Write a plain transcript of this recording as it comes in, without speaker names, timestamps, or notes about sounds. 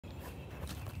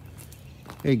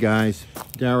Hey guys,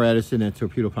 Darryl Addison at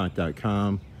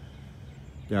Torpedopot.com.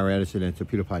 Darryl Addison at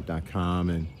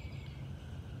Torpedopot.com, and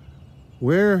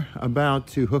we're about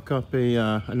to hook up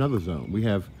another zone. We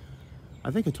have,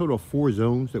 I think, a total of 4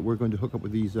 zones that we're going to hook up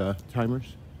with these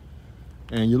timers.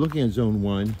 And you're looking at zone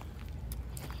 1.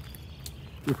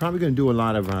 We're probably going to do a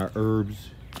lot of our herbs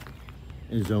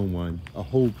in zone 1. A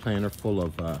whole planter full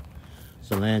of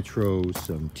cilantro,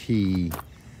 some tea.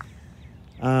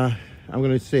 I'm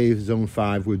going to say zone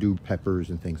 5, we'll do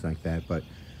peppers and things like that. But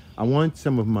I want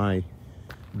some of my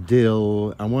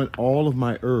dill. I want all of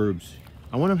my herbs.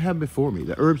 I want them to have before me,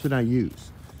 the herbs that I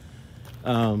use.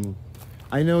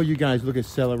 I know you guys look at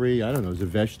celery, I don't know, it's a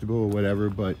vegetable or whatever,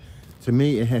 but to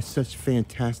me, it has such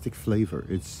fantastic flavor.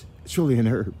 It's really an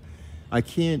herb. I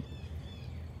can't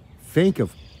think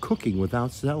of cooking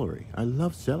without celery. I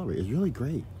love celery. It's really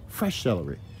great. Fresh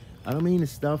celery. I don't mean the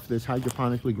stuff that's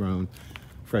hydroponically grown.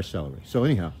 Fresh celery. So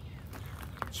anyhow,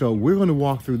 so we're going to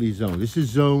walk through these zones. This is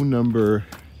zone number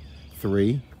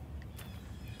 3,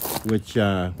 which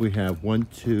we have 1,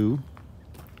 2,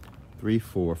 3,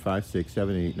 4, 5, 6,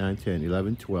 7, 8, 9, 10,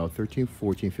 11, 12, 13,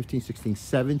 14, 15, 16,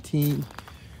 17.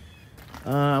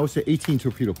 I would say 18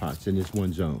 torpedo pots in this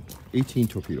one zone. 18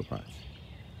 torpedo pots.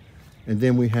 And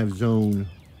then we have zone,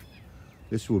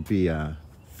 this will be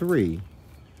 3,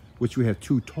 which we have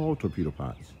 2 tall torpedo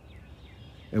pots,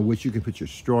 in which you can put your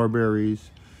strawberries.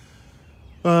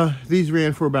 These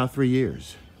ran for about 3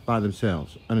 years by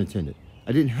themselves, unattended.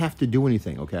 I didn't have to do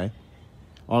anything, okay?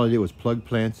 All I did was plug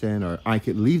plants in, or I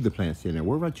could leave the plants in there,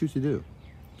 whatever I choose to do.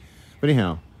 But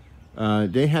anyhow,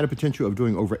 they had a potential of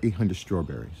doing over 800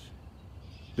 strawberries.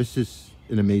 This is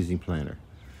an amazing planter.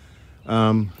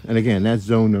 And again, that's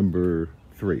zone number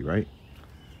 3, right?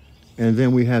 And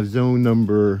then we have zone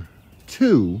number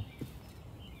 2.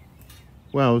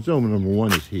 Well, zone number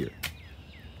 1 is here.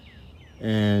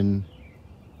 And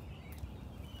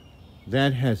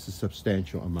that has a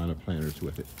substantial amount of planters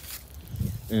with it.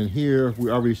 And here,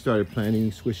 we already started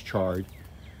planting Swiss chard.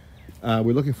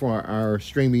 We're looking for our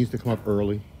string beans to come up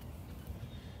early.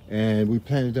 And we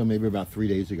planted them maybe about 3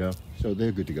 days ago. So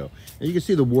they're good to go. And you can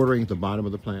see the watering at the bottom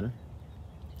of the planter.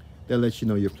 That lets you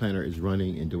know your planter is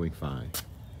running and doing fine.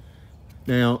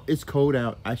 Now, it's cold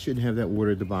out. I shouldn't have that water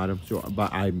at the bottom, so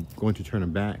I'm going to turn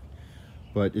them back.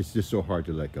 But it's just so hard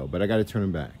to let go. But I got to turn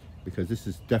them back because this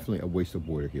is definitely a waste of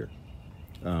water here.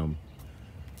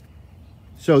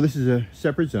 So this is a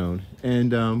separate zone.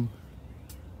 And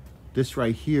this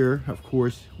right here, of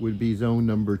course, would be zone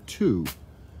number 2.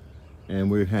 And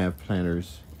we have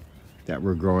planters that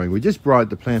we're growing. We just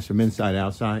brought the plants from inside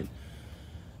outside.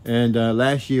 And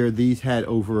last year, these had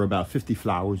over about 50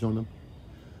 flowers on them.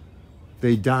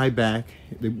 They die back.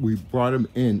 We brought them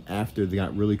in after they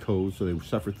got really cold, so they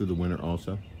suffered through the winter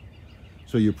also.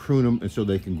 So you prune them and so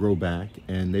they can grow back.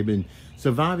 And they've been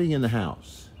surviving in the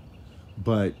house.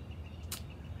 But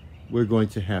we're going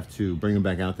to have to bring them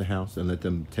back out the house and let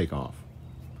them take off.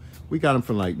 We got them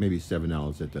for like maybe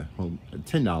 $7 at the home,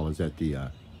 $10 at the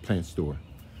plant store.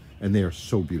 And they are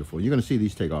so beautiful. You're going to see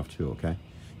these take off too, okay?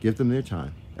 Give them their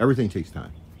time. Everything takes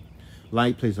time.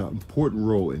 Light plays an important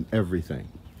role in everything.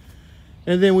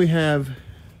 And then we have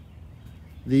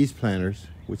these planters,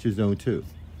 which is zone 2.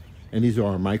 And these are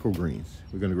our microgreens.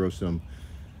 We're going to grow some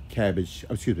cabbage,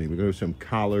 excuse me, we're going to grow some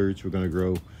collards. We're going to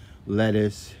grow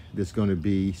lettuce. There's going to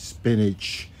be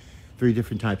spinach, 3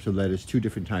 different types of lettuce, 2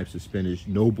 different types of spinach,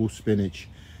 noble spinach.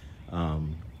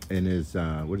 And there's,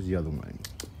 what is the other one?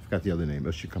 I forgot the other name.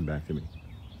 It should come back to me.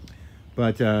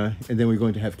 But, and then we're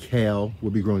going to have kale.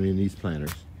 We'll be growing in these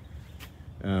planters.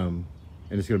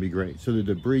 And it's going to be great. So the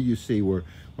debris you see, where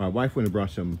my wife went and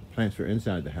brought some plants for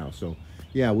inside the house. So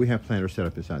yeah, we have planters set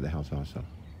up inside the house also.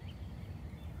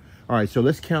 All right, so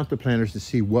let's count the planters to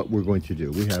see what we're going to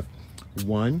do. We have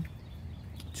 1,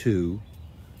 2,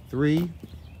 3,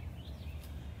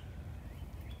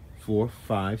 4,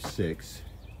 5, 6,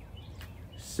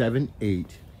 7,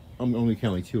 8. I'm only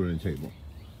counting 2 on the table.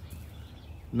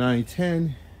 9,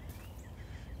 10,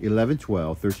 11,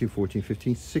 12, 13, 14,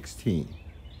 15, 16.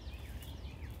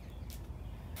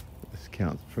 Let's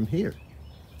count from here.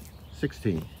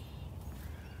 16.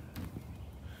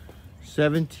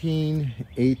 17,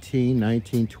 18,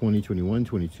 19, 20, 21,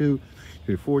 22,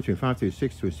 24, 25,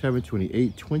 26, 27,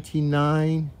 28,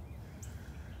 29,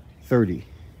 30,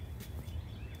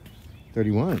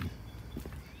 31,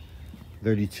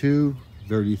 32,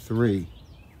 33,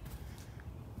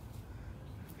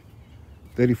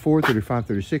 34, 35,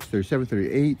 36, 37,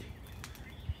 38,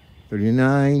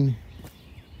 39,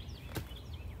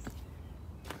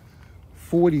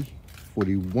 40,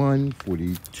 41,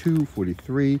 42,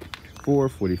 43, 44,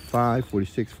 45,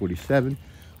 46, 47,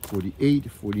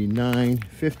 48, 49,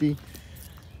 50,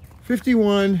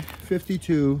 51,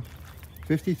 52,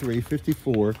 53,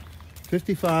 54,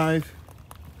 55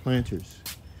 planters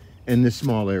in this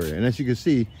small area. And as you can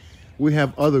see, we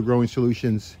have other growing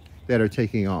solutions that are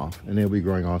taking off, and they'll be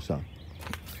growing also.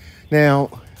 Now,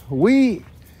 we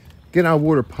get our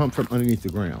water pumped from underneath the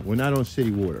ground. We're not on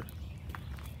city water.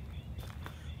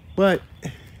 But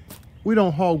we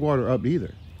don't hog water up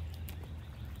either.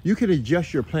 You can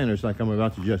adjust your planters like I'm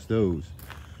about to adjust those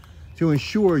to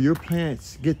ensure your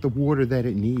plants get the water that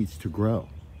it needs to grow.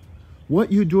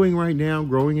 What you're doing right now,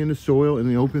 growing in the soil in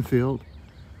the open field,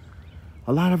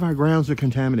 a lot of our grounds are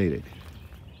contaminated.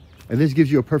 And this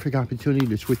gives you a perfect opportunity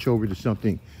to switch over to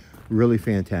something really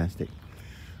fantastic.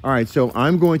 All right, so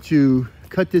I'm going to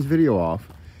cut this video off,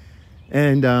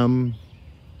 and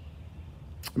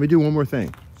let me do one more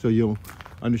thing so you'll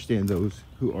understand, those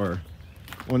who are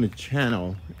on the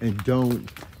channel and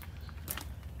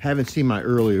haven't seen my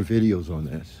earlier videos on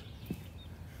this.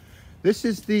 This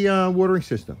is the watering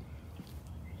system.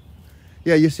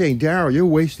 Yeah, you're saying, Daryl, you're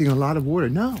wasting a lot of water.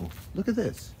 No, look at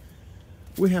this.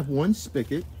 We have one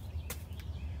spigot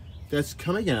that's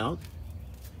coming out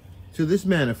to this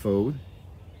manifold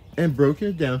and broken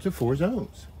it down to 4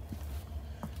 zones.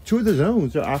 2 of the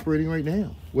zones are operating right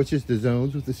now, which is the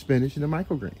zones with the spinach and the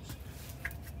microgreens.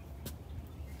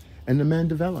 And the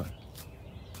mandevilla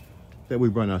that we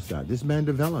run outside. This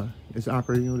mandevilla is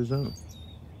operating on its own.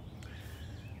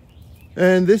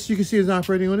 And this, you can see, is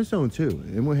operating on its own too.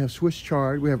 And we have Swiss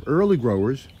chard. We have early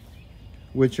growers,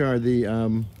 which are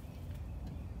the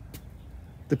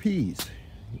peas.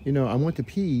 You know, I want the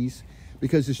peas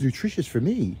because it's nutritious for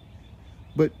me.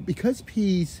 But because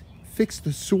peas fix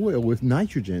the soil with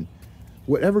nitrogen,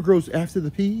 whatever grows after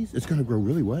the peas, it's going to grow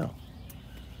really well.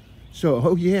 So,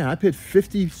 oh yeah, I put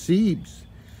 50 seeds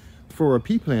for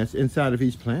pea plants inside of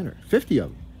each planter. 50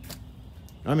 of them.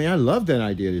 I mean, I love that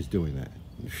idea, just doing that.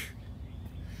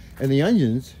 And the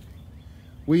onions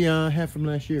we had from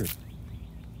last year.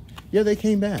 Yeah, they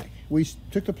came back. We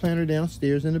took the planter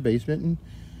downstairs in the basement, and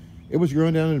it was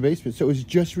growing down in the basement, so it was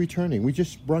just returning. We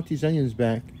just brought these onions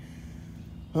back,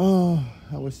 oh,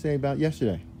 I would say about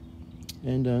yesterday.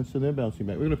 And so they're bouncing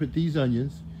back. We're going to put these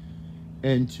onions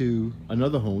into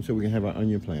another home so we can have our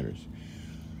onion planters.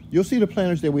 You'll see the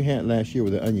planters that we had last year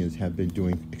with the onions have been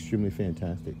doing extremely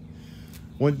fantastic.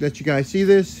 Want to let you guys see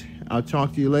this. I'll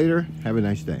talk to you later. Have a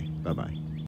nice day. Bye-bye.